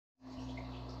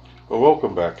Well,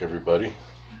 welcome back everybody.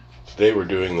 Today we're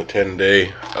doing the 10-day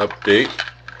update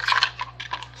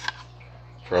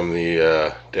from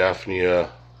the Daphnia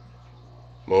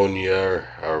Moina, or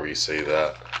however you say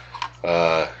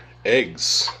that,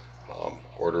 eggs.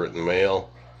 Order it in the mail,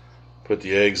 put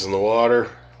the eggs in the water,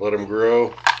 let them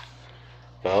grow.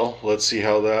 Well, let's see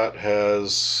how that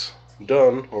has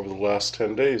done over the last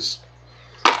 10 days.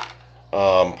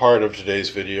 Part of today's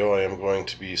video I am going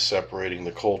to be separating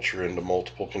the culture into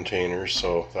multiple containers,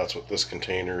 so that's what this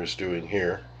container is doing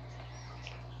here.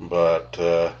 But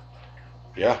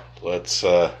yeah, let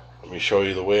me show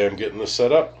you the way I'm getting this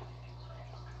set up.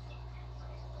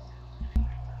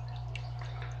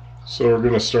 So we're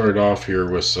going to start off here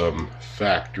with some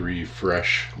factory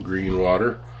fresh green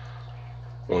water.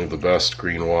 Only the best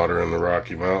green water in the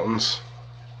Rocky Mountains.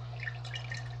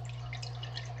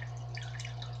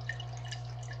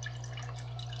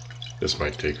 This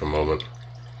might take a moment.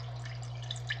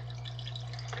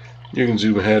 You can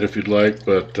zoom ahead if you'd like,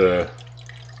 but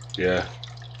yeah,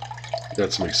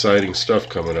 got some exciting stuff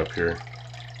coming up here.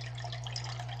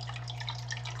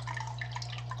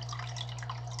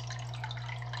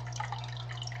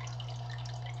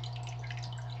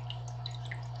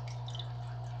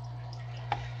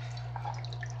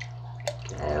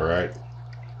 Alright,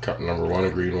 cup number 1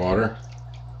 of green water.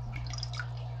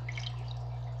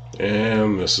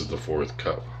 And this is the 4th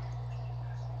cup.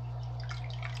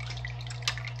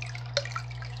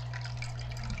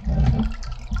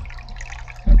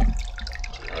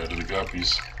 Say hi to the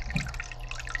guppies.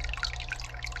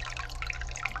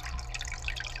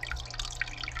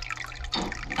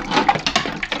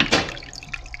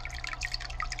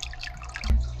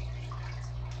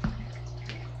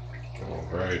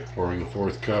 Alright, pouring the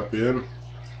 4th cup in.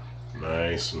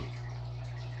 Nice and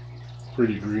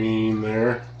pretty green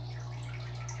there.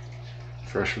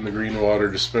 Fresh from the green water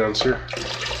dispenser.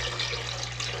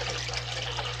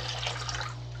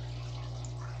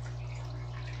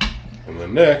 And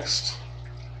then next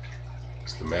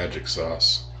is the magic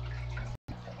sauce.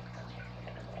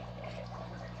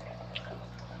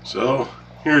 So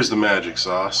here's the magic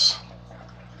sauce.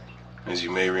 As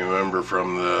you may remember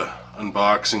from the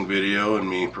unboxing video and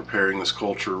me preparing this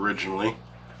culture originally,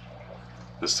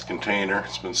 this is the container.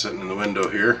 It's been sitting in the window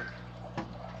here.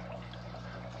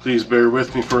 Please bear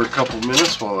with me for a couple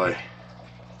minutes while I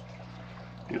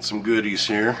get some goodies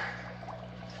here.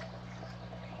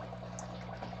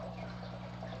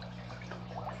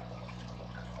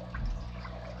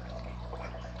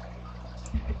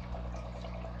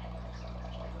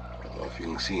 I don't know if you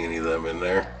can see any of them in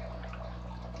there.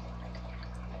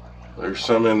 There's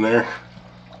some in there.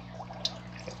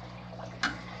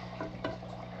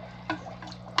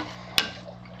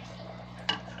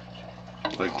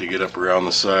 I like to get up around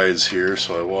the sides here,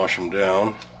 so I wash them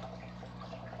down.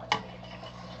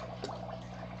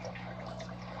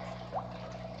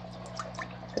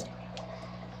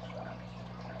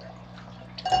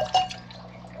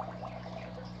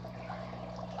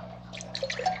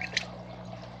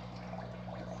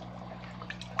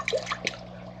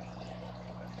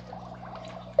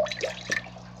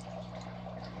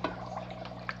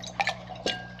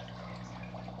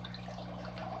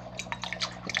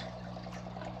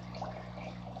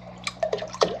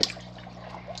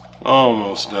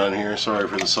 Almost done here. Sorry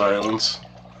for the silence.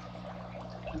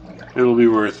 It'll be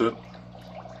worth it.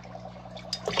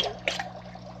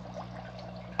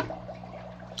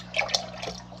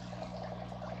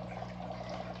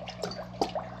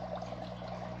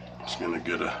 Just gonna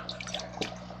get a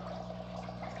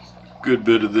good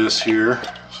bit of this here,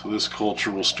 so this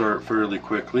culture will start fairly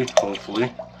quickly,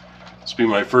 hopefully. This will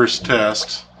be my first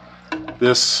test.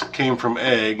 This came from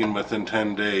egg, and within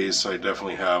 10 days I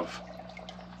definitely have,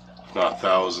 if not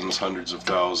thousands, hundreds of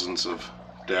thousands of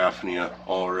Daphnia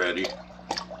already.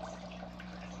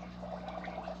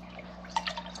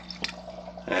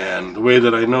 And the way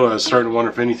that I know, I was starting to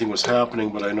wonder if anything was happening,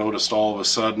 but I noticed all of a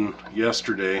sudden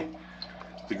yesterday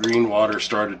the green water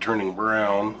started turning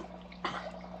brown,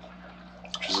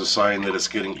 which is a sign that it's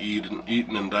getting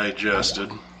eaten and digested.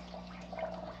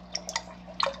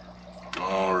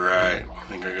 Alright, I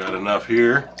think I got enough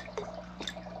here.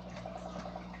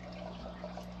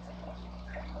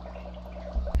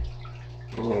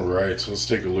 Alright, so let's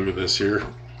take a look at this here.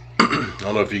 I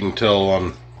don't know if you can tell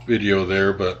on video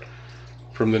there, but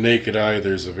from the naked eye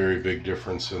there's a very big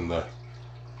difference in the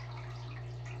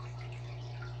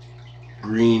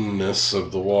greenness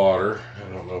of the water. I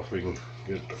don't know if we can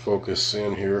get it to focus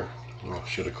in here. I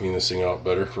should have cleaned this thing out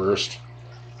better first.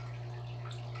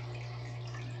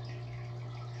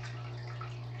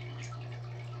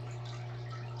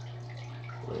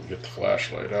 Get the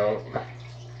flashlight out.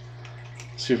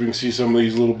 See if we can see some of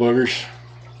these little buggers.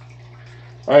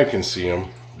 I can see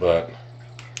them, but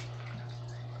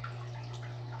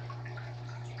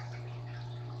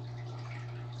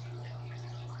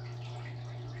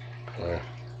I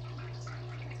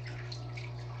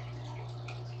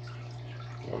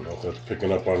don't know if that's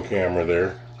picking up on camera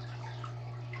there.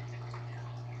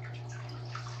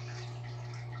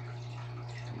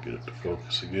 Get it to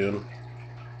focus again.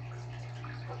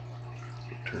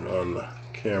 Turn on the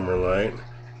camera light.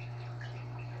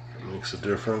 It makes a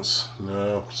difference.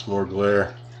 No, it's more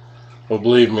glare. Well,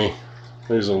 believe me,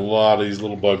 there's a lot of these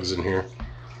little bugs in here.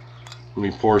 Let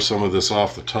me pour some of this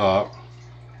off the top.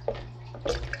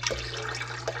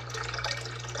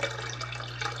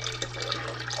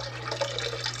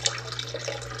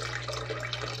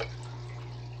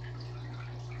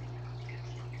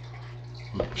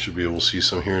 Should be able to see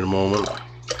some here in a moment.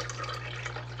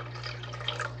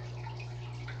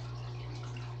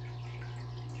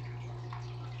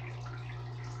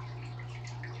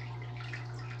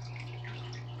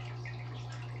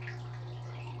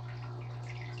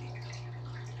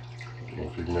 I don't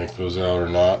know if we can make those out or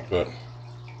not, but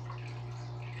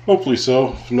hopefully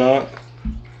so. If not,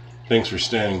 thanks for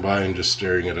standing by and just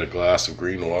staring at a glass of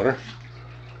green water.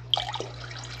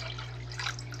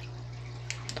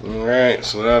 Alright,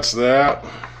 so that's that.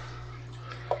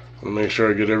 I'll make sure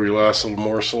I get every last little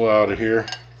morsel out of here.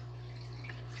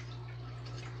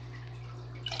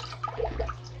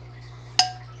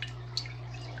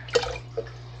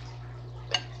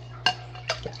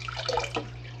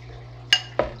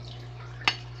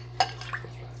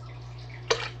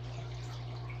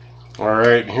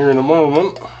 Alright, here in a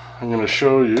moment, I'm going to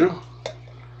show you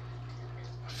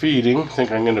feeding. I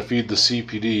think I'm going to feed the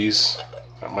CPDs.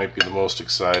 That might be the most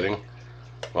exciting.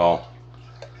 Well,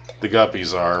 the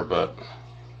guppies are, but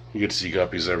you get to see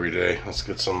guppies every day. Let's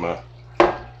get some of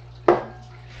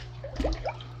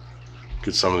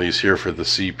these here for the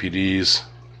CPDs.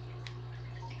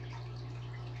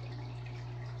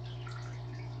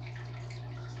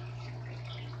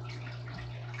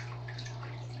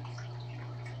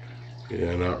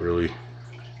 Yeah, not really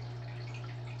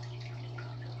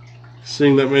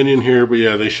seeing that many in here, but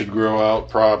yeah, they should grow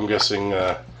out. I'm guessing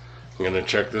I'm going to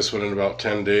check this one in about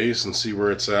 10 days and see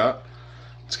where it's at.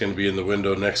 It's going to be in the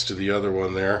window next to the other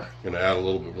one there. I'm going to add a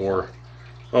little bit more.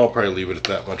 I'll probably leave it at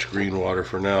that much green water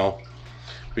for now.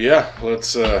 But yeah,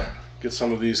 let's get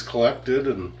some of these collected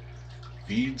and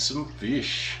feed some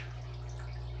fish.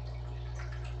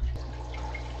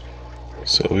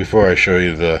 So before I show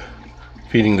you the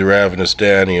feeding the ravenous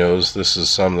Danios, this is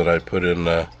some that I put in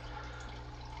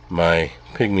my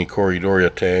pygmy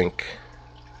Corridoria tank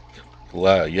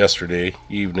yesterday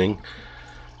evening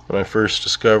when I first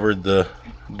discovered the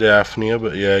Daphnia.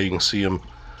 But yeah, you can see them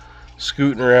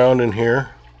scooting around in here.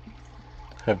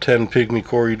 I have 10 pygmy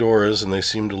Corridoras and they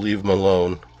seem to leave them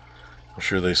alone. I'm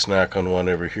sure they snack on one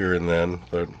every here and then,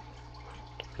 but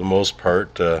for the most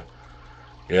part, yeah,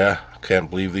 I can't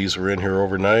believe these were in here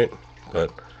overnight.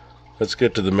 But let's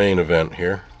get to the main event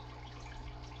here.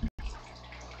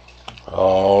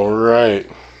 Alright,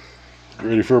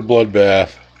 ready for a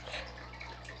bloodbath.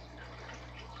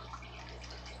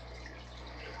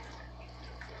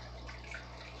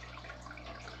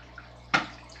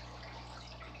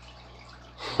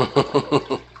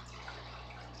 I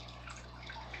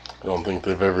don't think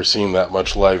they've ever seen that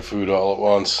much live food all at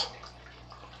once.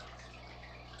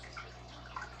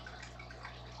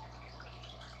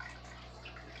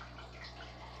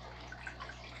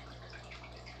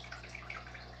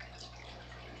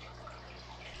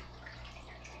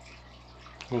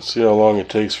 Let's see how long it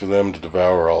takes for them to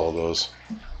devour all of those.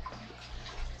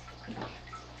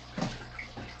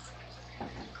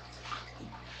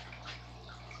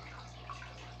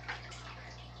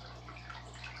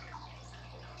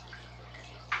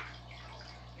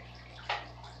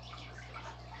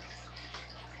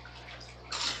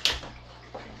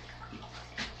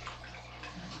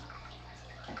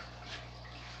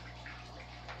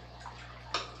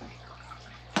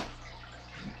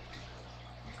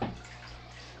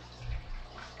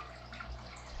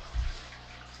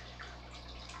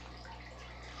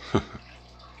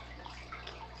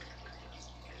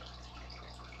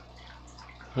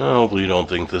 Hopefully you don't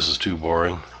think this is too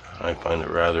boring. I find it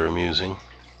rather amusing.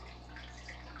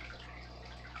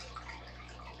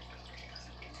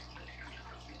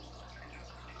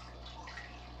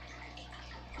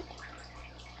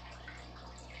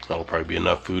 That'll probably be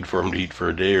enough food for them to eat for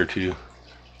a day or two.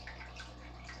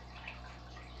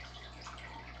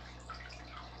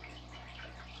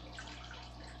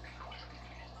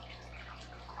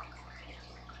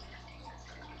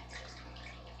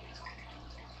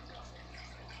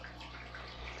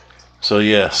 So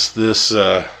yes, this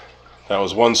that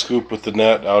was one scoop with the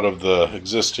net out of the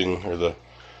existing, or the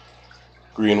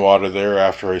green water there,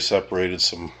 after I separated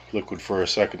some liquid for a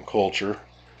second culture.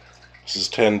 This is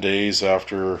 10 days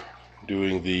after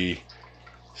doing the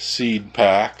seed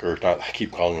pack, or not, I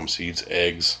keep calling them seeds,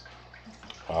 eggs.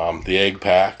 The egg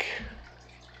pack.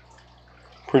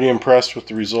 Pretty impressed with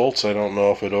the results. I don't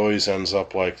know if it always ends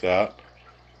up like that.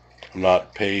 I'm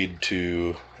not paid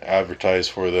to advertise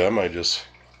for them. I just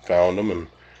found them and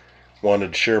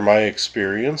wanted to share my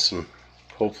experience, and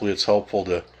hopefully it's helpful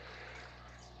to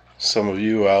some of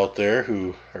you out there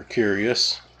who are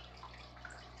curious.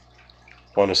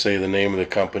 I want to say the name of the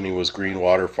company was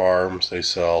GreenWaterFarms. They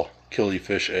sell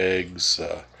killifish eggs,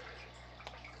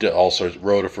 all sorts of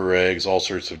rotifer eggs, all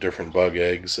sorts of different bug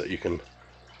eggs that you can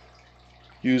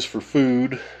use for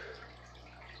food.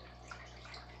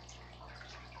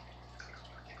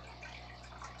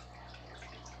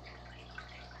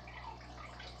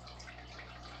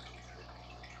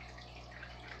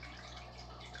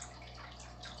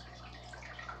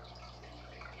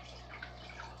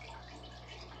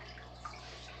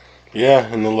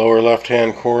 Yeah, in the lower left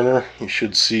hand corner you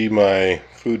should see my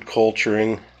food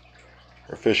culturing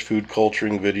or fish food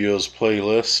culturing videos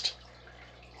playlist.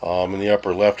 In the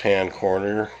upper left hand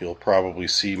corner you'll probably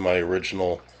see my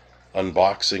original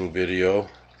unboxing video,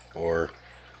 or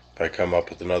if I come up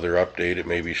with another update it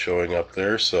may be showing up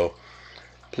there. So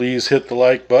please hit the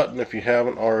like button if you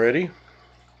haven't already.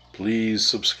 Please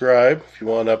subscribe if you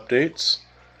want updates.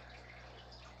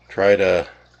 Try to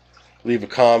leave a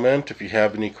comment if you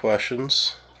have any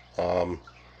questions.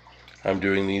 I'm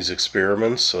doing these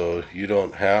experiments so you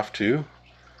don't have to.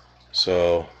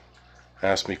 So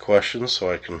ask me questions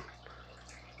so I can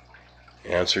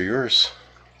answer yours.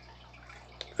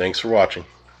 Thanks for watching.